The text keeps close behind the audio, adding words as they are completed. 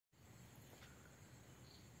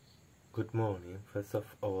Good morning. First of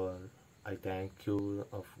all, I thank you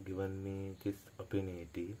of giving me this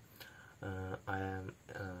opportunity.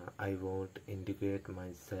 I won't indicate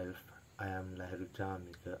myself. I am Lahiru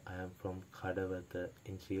Chamika. I am from Kadawatha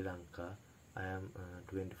in Sri Lanka. I am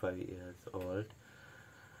 25 years old.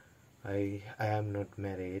 I am not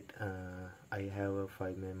married. I have a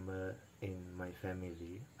 5 member in my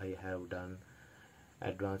family. I have done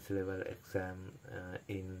advanced level exam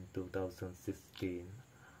in 2016.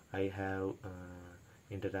 I have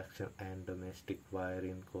introduction and domestic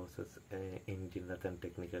wiring courses in Jinrathan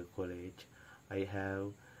Technical College. I have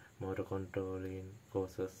motor controlling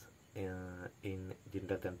courses in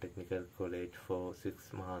Jinrathan Technical College for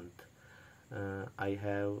 6 months. I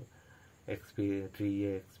have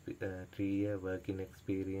 3-year working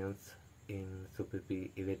experience in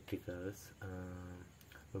Supipi Electricals.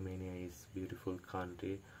 Romania is beautiful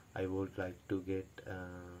country. I would like to get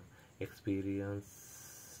experience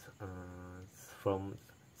from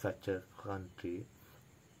such a country.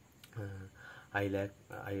 I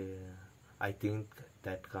think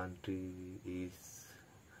that country is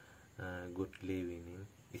good living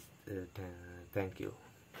in. Thank you.